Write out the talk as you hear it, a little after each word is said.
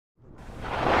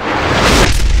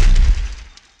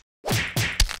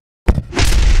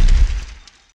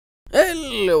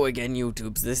Hello again,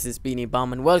 YouTubes. This is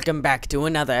BeenieBomb, and welcome back to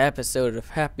another episode of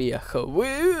Happy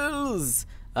Wheels.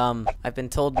 I've been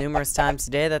told numerous times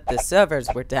today that the servers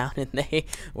were down, and they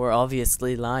were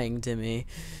obviously lying to me.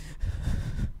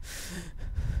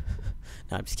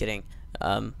 No, I'm just kidding.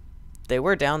 They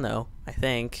were down though, I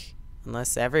think,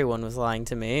 unless everyone was lying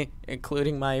to me,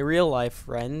 including my real-life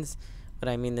friends. But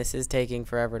I mean, this is taking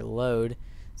forever to load,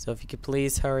 so if you could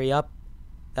please hurry up,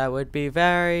 that would be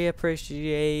very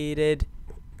appreciated.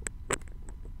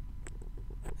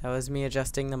 That was me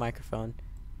adjusting the microphone.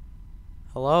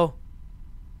 Hello?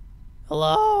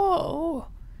 Hello?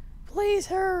 Please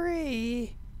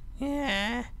hurry.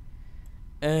 Yeah.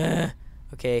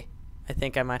 Okay. I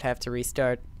think I might have to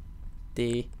restart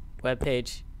the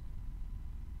webpage.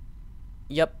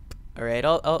 Yep. Alright,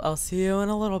 I'll see you in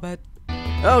a little bit.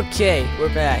 Okay,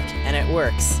 we're back, and it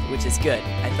works, which is good.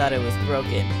 I thought it was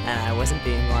broken, and I wasn't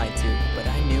being lied to, but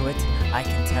I knew it. I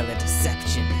can tell a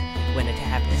deception when it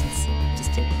happens.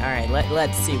 Just kidding. Alright,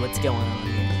 let's see what's going on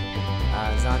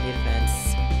here. Zombie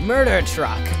defense. Murder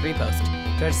truck. Repost.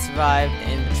 Try to survive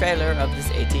in the trailer of this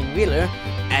 18-wheeler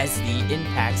as the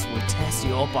impacts will test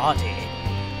your body.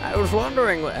 I was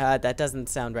wondering what... that doesn't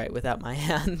sound right without my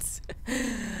hands.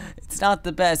 It's not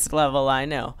the best level, I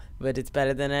know, but it's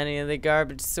better than any of the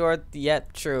garbage sort.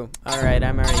 Yep, true. Alright,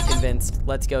 I'm already convinced.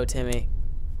 Let's go, Timmy.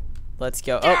 Let's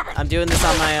go. Oh, I'm doing this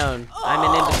on my own.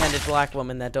 I'm an independent black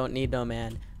woman that don't need no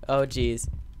man. Oh, jeez.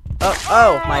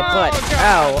 Oh, my butt.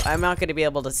 Ow, I'm not going to be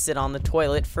able to sit on the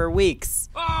toilet for weeks.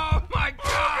 Oh, my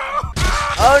God.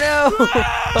 Oh, no.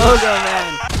 Oh, no,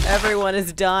 man. Everyone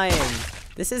is dying.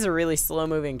 This is a really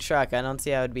slow-moving truck. I don't see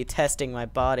how it would be testing my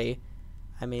body.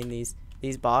 I mean, these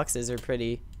boxes are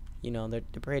pretty, you know, they're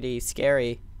pretty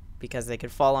scary because they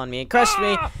could fall on me and crush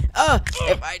me. Oh,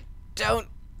 if I don't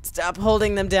stop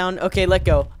holding them down. Okay, let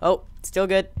go. Oh, still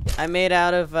good. I'm made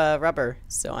out of rubber,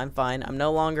 so I'm fine. I'm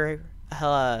no longer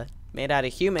made out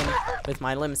of human with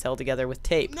my limbs held together with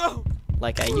tape,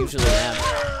 like I usually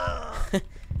am.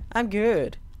 I'm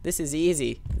good. This is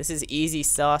easy. This is easy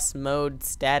sauce mode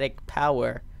static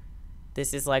power.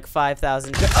 This is like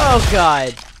 5,000. Oh,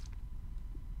 God.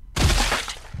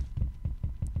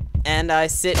 And I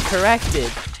sit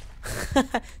corrected.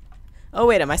 Oh,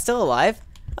 wait, am I still alive?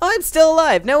 Oh, I'm still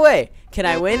alive. No way. Can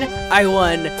I win? I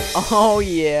won. Oh,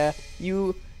 yeah.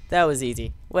 That was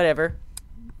easy. Whatever.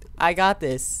 I got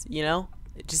this, you know?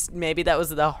 Just maybe that was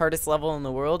the hardest level in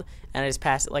the world, and I just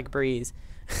passed it like a breeze.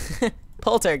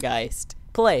 Poltergeist.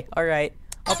 Play. Alright.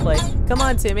 I'll play. Come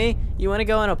on, Timmy. You want to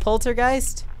go in a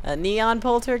poltergeist? A neon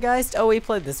poltergeist? Oh, we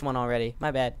played this one already. My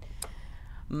bad.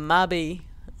 Mobby.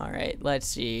 Alright, let's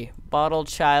see. Bottle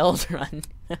child run.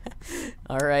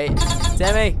 Alright.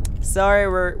 Timmy, sorry,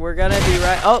 we're gonna be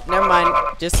right. Oh, never mind.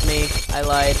 Just me. I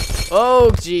lied.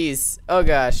 Oh, jeez. Oh,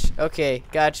 gosh. Okay,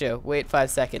 gotcha. Wait 5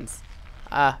 seconds.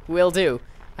 Will do.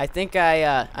 I think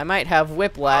I might have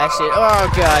whiplash.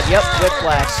 Oh, God. Yep,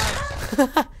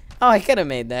 whiplash. Oh, I could have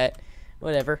made that.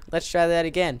 Whatever. Let's try that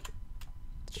again.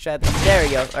 Let's try that. There we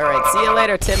go. Alright, see you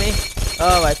later, Timmy.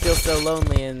 Oh, I feel so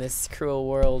lonely in this cruel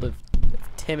world of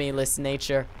Timmy-less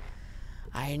nature.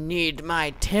 I need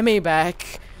my Timmy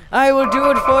back. I will do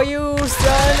it for you,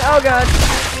 son. Oh, God.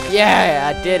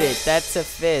 Yeah, I did it. That's a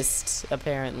fist,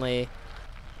 apparently.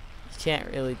 You can't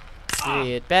really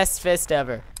see it. Best fist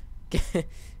ever.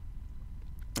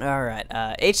 Alright,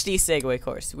 HD Segway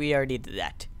course. We already did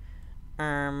that.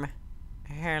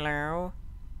 Hello?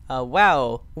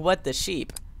 Wow. What the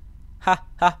sheep? Ha,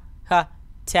 ha, ha.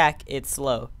 Tack, it's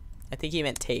slow. I think he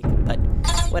meant take, but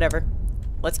whatever.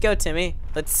 Let's go, Timmy.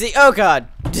 Let's see. Oh, God.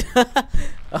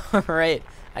 Alright.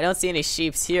 I don't see any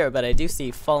sheeps here, but I do see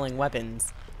falling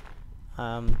weapons.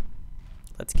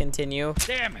 Let's continue.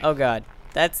 Damn it. Oh, God.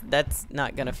 That's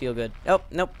not gonna feel good. Oh,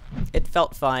 nope. It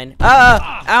felt fine.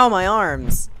 Ah! Ow, my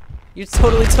arms. You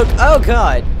totally took. Oh,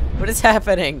 God. What is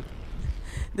happening?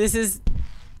 This is.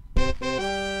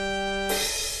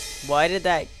 Why did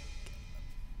that.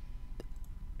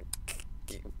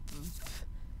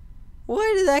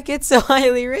 Why did that get so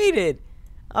highly rated?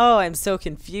 Oh, I'm so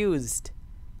confused.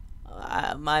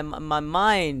 My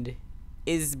mind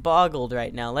is boggled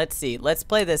right now. Let's see. Let's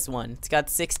play this one. It's got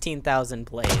 16,000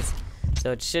 plays,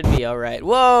 so it should be alright.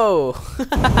 Whoa!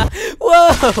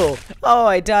 Whoa! Oh,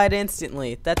 I died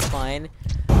instantly. That's fine.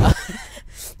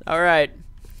 Alright.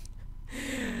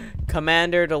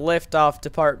 Commander to liftoff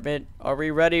department. Are we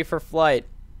ready for flight?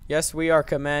 Yes, we are,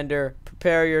 Commander.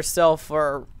 Prepare yourself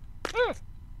for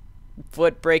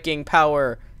foot-braking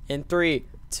power in 3,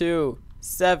 2,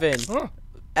 7.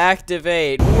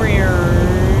 Activate.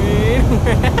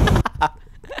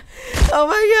 Oh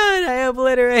my God, I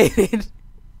obliterated.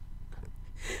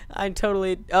 I'm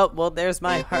totally. Oh, well, there's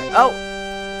my heart.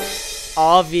 Oh,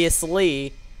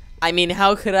 obviously. I mean,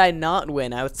 how could I not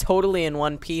win? I was totally in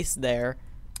one piece there.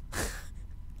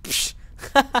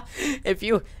 If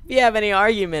you have any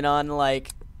argument on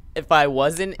like if I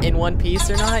wasn't in one piece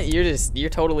or not, you're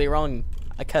totally wrong.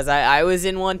 Because I was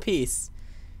in one piece.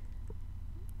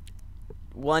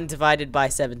 1 divided by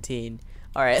 17.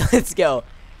 All right, let's go.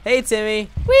 Hey, Timmy.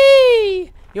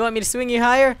 Whee! You want me to swing you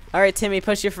higher? All right, Timmy,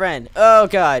 push your friend. Oh,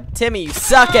 God. Timmy, you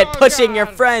suck at pushing your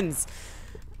friends.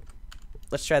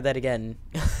 Let's try that again.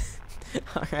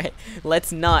 All right,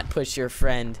 let's not push your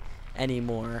friend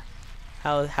anymore.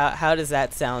 How does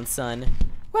that sound, son?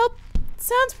 Well,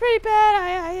 sounds pretty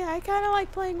bad. I kind of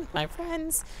like playing with my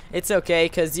friends. It's okay,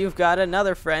 because you've got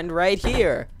another friend right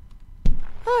here.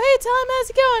 Oh, hey, Tom, how's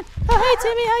it going? Oh, hey,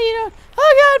 Timmy, how you doing?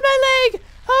 Oh, God, my leg.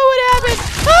 Oh, what happened?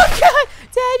 Oh, God,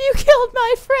 Dad, you killed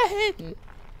my friend.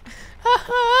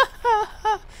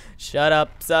 Shut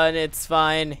up, son. It's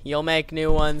fine. You'll make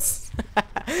new ones.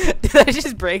 Did I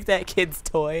just break that kid's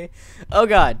toy? Oh,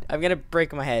 God, I'm going to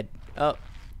break my head. Oh,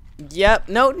 yep.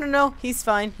 No. He's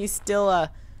fine. He's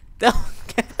still,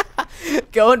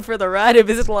 going for the ride of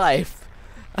his life.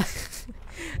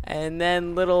 And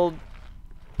then little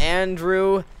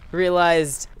Andrew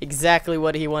realized exactly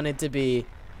what he wanted to be.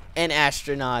 An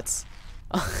astronaut.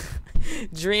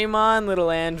 Dream on,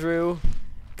 little Andrew.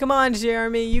 Come on,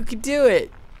 Jeremy, you can do it.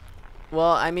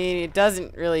 Well, I mean, it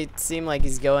doesn't really seem like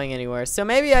he's going anywhere, so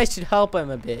maybe I should help him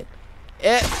a bit.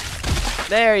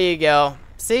 There you go.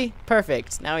 See?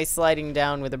 Perfect. Now he's sliding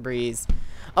down with a breeze.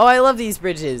 Oh, I love these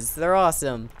bridges. They're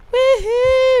awesome.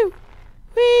 Woohoo!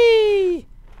 Whee!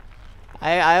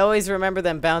 I always remember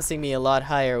them bouncing me a lot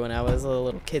higher when I was a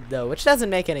little kid, though, which doesn't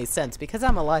make any sense because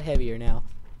I'm a lot heavier now.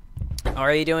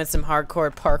 Are you doing some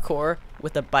hardcore parkour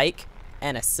with a bike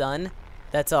and a sun?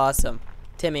 That's awesome.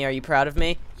 Timmy, are you proud of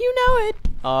me? You know it.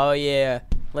 Oh, yeah.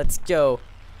 Let's go.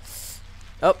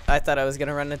 Oh, I thought I was going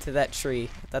to run into that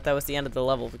tree. I thought that was the end of the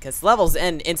level because levels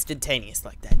end instantaneous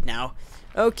like that now.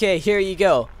 Okay, here you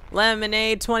go.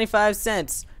 Lemonade, 25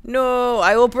 cents. No,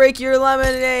 I will break your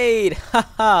lemonade.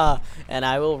 Haha. And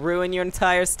I will ruin your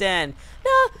entire stand.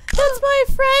 No, that's my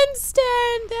friend's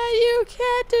stand. You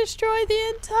can't destroy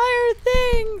the entire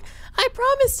thing. I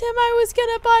promised him I was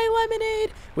gonna buy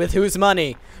lemonade. With whose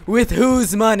money? With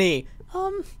whose money?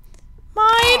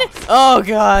 Mine. Oh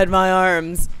God, my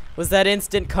arms. Was that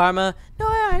instant karma? No,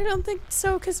 I don't think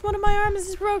so, because one of my arms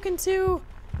is broken too.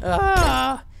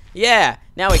 Yeah,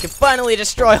 now we can finally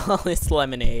destroy all this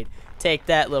lemonade. Take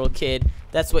that, little kid.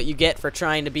 That's what you get for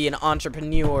trying to be an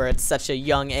entrepreneur at such a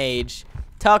young age.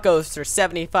 Tacos for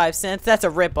 75 cents. That's a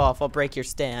ripoff. I'll break your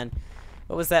stand.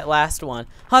 What was that last one?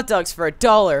 Hot dogs for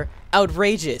 $1.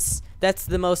 Outrageous. That's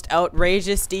the most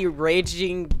outrageous,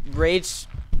 rage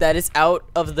that is out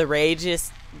of the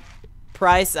rageous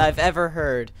price I've ever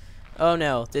heard. Oh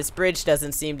no, this bridge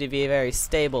doesn't seem to be very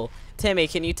stable. Timmy,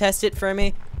 can you test it for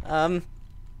me?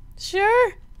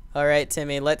 Sure. All right,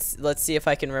 Timmy, let's see if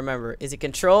I can remember. Is it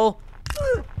control?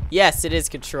 Yes, it is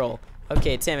control.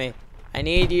 Okay, Timmy, I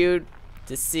need you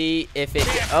to see if it...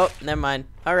 Oh, never mind.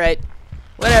 All right,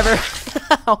 whatever.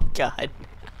 Oh, God.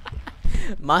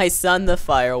 My son, the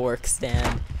fireworks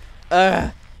stand.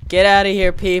 Get out of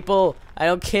here, people. I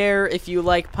don't care if you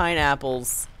like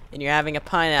pineapples and you're having a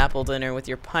pineapple dinner with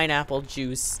your pineapple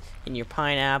juice and your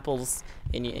pineapples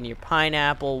and your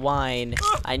pineapple wine.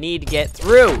 I need to get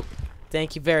through.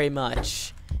 Thank you very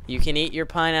much. You can eat your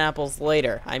pineapples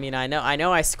later. I mean, I know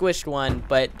I squished one,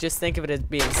 but just think of it as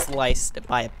being sliced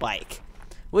by a bike.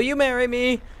 Will you marry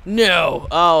me? No.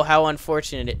 Oh, how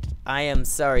unfortunate. I am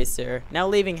sorry, sir. Now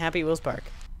leaving Happy Wheels Park.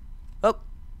 Oh,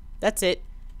 that's it.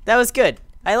 That was good.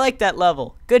 I like that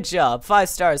level. Good job. 5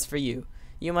 stars for you.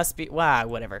 You must be... Wow,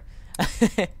 whatever.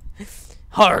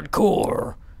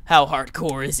 Hardcore. How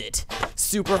hardcore is it?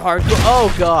 Super hardcore.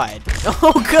 Oh, God.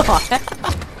 Oh, God.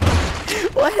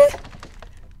 What?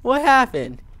 What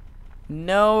happened?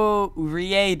 No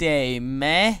riede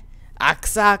me.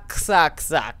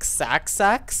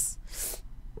 Axaxaxaxaxax.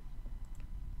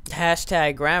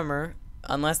 Hashtag grammar.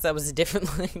 Unless that was a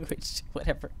different language.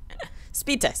 Whatever.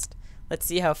 Speed test. Let's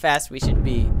see how fast we should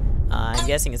be. I'm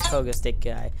guessing it's pogo stick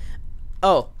guy.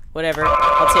 Oh, whatever.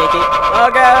 I'll take it.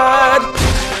 Oh, God!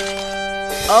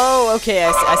 Oh, okay,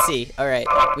 I see. Alright.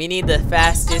 We need the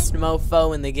fastest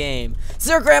mofo in the game.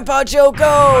 Sir Grandpa Joe, go!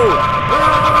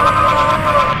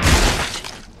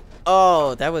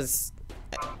 Oh, that was...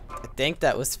 I think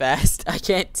that was fast. I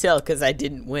can't tell because I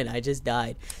didn't win. I just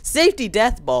died. Safety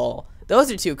death ball.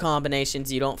 Those are 2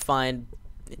 combinations you don't find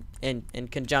in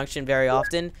conjunction very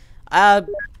often.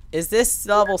 Is this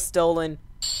level stolen?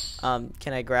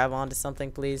 Can I grab onto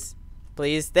something, please?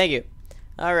 Please? Thank you.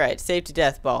 Alright, safety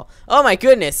death ball. Oh my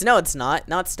goodness, no it's not.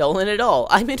 Not stolen at all.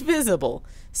 I'm invisible.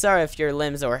 Sorry if your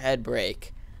limbs or head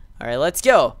break. Alright, let's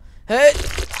go. Hey,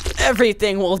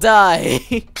 everything will die.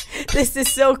 This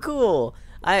is so cool.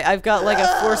 I've got like a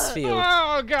force field.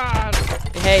 Oh god!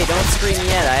 Hey, don't scream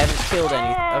yet. I haven't killed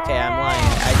any. Okay, I'm lying.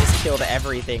 I just killed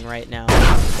everything right now.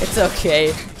 It's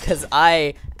okay, because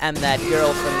I am that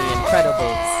girl from The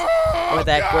Incredibles. Or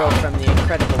that girl from The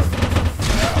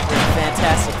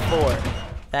Fantastic Four.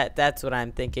 That's what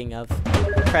I'm thinking of.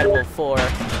 Incredible Four.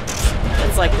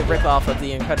 It's like the ripoff of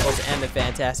The Incredibles and the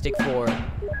Fantastic Four.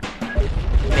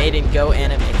 Made in Go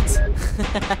Animate.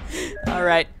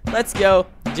 Alright, let's go.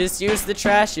 Just use the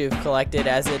trash you've collected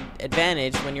as an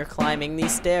advantage when you're climbing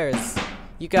these stairs.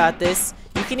 You got this.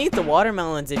 You can eat the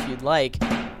watermelons if you'd like.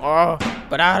 Oh,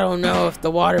 but I don't know if the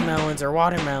watermelons are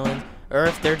watermelons or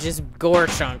if they're just gore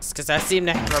chunks, because I seem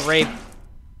to have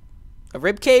a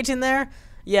rib cage in there?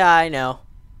 Yeah, I know.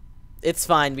 It's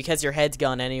fine because your head's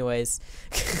gone anyways.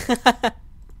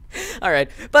 Alright,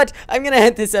 but I'm gonna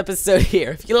end this episode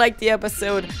here. If you liked the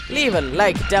episode, leave a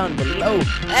like down below,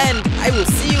 and I will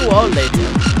see you all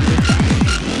later.